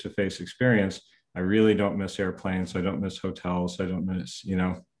face-to-face experience, I really don't miss airplanes. I don't miss hotels. I don't miss,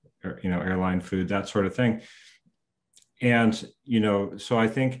 airline food, that sort of thing. And, so I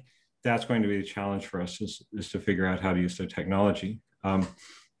think that's going to be a challenge for us is to figure out how to use the technology.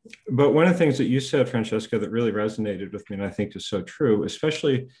 But one of the things that you said, Francesca, that really resonated with me, and I think is so true,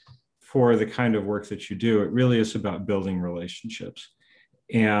 especially for the kind of work that you do, it really is about building relationships.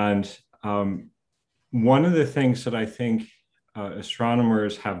 And one of the things that I think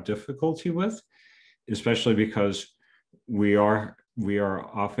astronomers have difficulty with, especially because we are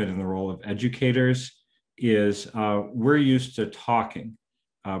often in the role of educators, is we're used to talking,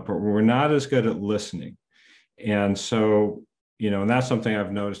 but we're not as good at listening. And so, and that's something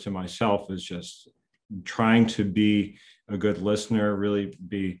I've noticed in myself, is just trying to be a good listener, really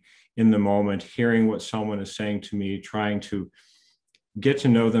be in the moment, hearing what someone is saying to me, trying to get to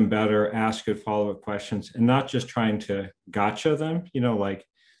know them better, ask good follow-up questions, and not just trying to gotcha them, like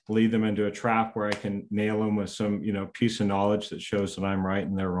lead them into a trap where I can nail them with some, piece of knowledge that shows that I'm right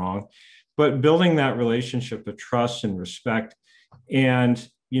and they're wrong. But building that relationship of trust and respect. And,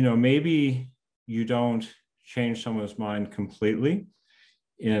 maybe you don't change someone's mind completely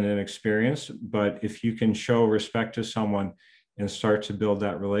in an experience, but if you can show respect to someone and start to build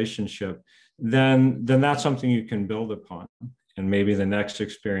that relationship, then that's something you can build upon. And maybe the next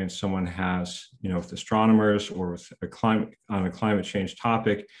experience someone has, with astronomers or with on a climate change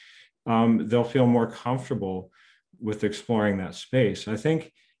topic, they'll feel more comfortable with exploring that space. I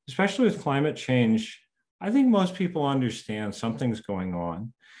think, especially with climate change, I think most people understand something's going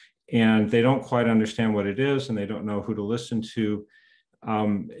on, and they don't quite understand what it is, and they don't know who to listen to.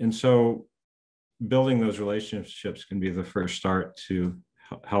 And so building those relationships can be the first start to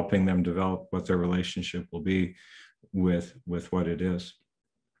helping them develop what their relationship will be with what it is.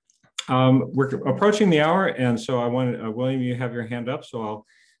 We're approaching the hour, and so I wanted, William, you have your hand up, so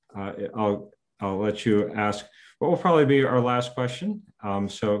I'll let you ask what will probably be our last question.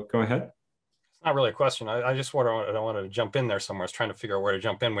 So go ahead. It's not really a question. I just wanted to jump in there somewhere. I was trying to figure out where to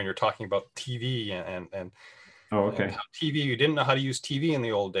jump in when you're talking about TV and oh, okay. And TV, you didn't know how to use TV in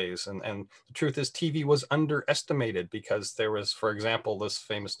the old days. And the truth is TV was underestimated because there was, for example, this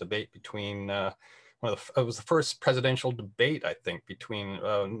famous debate between, it was the first presidential debate, I think, between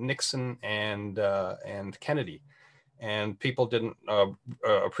Nixon and Kennedy. And people didn't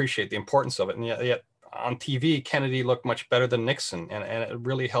appreciate the importance of it. And yet on TV, Kennedy looked much better than Nixon. And it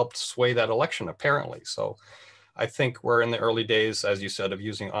really helped sway that election, apparently. So I think we're in the early days, as you said, of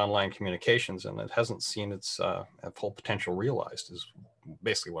using online communications, and it hasn't seen its full potential realized, is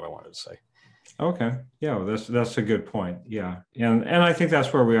basically what I wanted to say. Okay, yeah, well, that's a good point. Yeah, and I think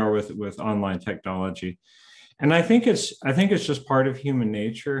that's where we are with online technology, and I think it's just part of human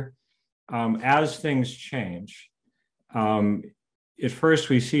nature. As things change, at first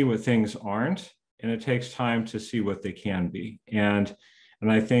we see what things aren't, and it takes time to see what they can be. And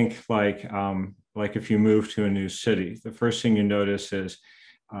I think, like, like if you move to a new city, the first thing you notice is,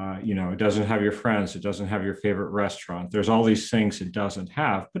 it doesn't have your friends, it doesn't have your favorite restaurant. There's all these things it doesn't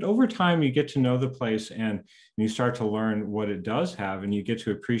have. But over time, you get to know the place and you start to learn what it does have, and you get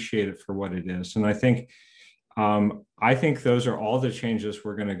to appreciate it for what it is. And I think those are all the changes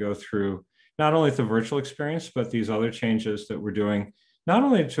we're going to go through, not only the virtual experience, but these other changes that we're doing, not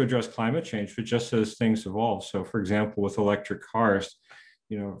only to address climate change, but just as things evolve. So, for example, with electric cars,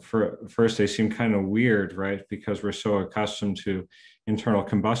 for first they seem kind of weird, right? Because we're so accustomed to internal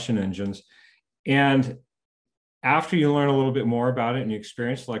combustion engines. And after you learn a little bit more about it and you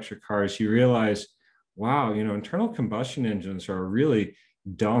experience electric cars, you realize, wow, internal combustion engines are a really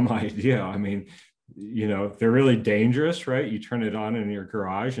dumb idea. I mean, they're really dangerous, right? You turn it on in your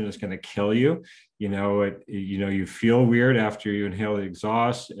garage and it's going to kill you. You feel weird after you inhale the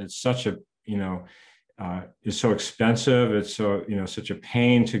exhaust. It's such a, it's so expensive. It's so, such a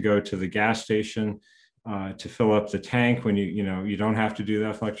pain to go to the gas station to fill up the tank when you don't have to do that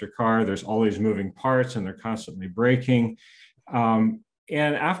with electric car. There's all these moving parts and they're constantly braking. And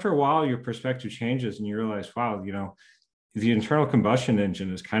after a while, your perspective changes and you realize, wow, the internal combustion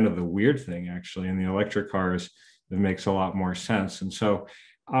engine is kind of the weird thing, actually, and the electric cars, it makes a lot more sense. And so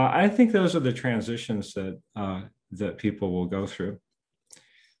I think those are the transitions that people will go through.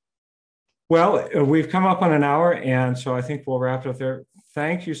 Well, we've come up on an hour, and so I think we'll wrap it up there.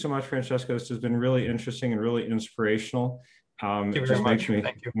 Thank you so much, Francesca. This has been really interesting and really inspirational. It just makes me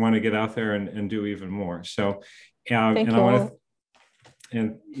want to get out there and do even more. So, thank you.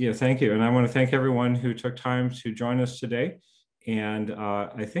 Thank you. And I want to thank everyone who took time to join us today. And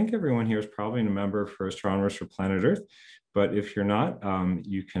I think everyone here is probably a member for Astronomers for Planet Earth. But if you're not,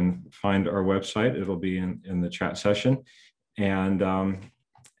 you can find our website. It'll be in the chat session. And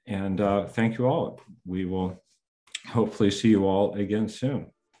thank you all. We will hopefully see you all again soon.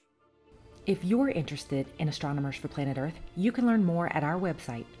 If you're interested in Astronomers for Planet Earth, you can learn more at our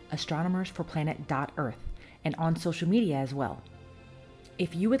website, astronomersforplanet.earth, and on social media as well.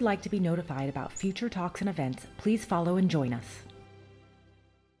 If you would like to be notified about future talks and events, please follow and join us.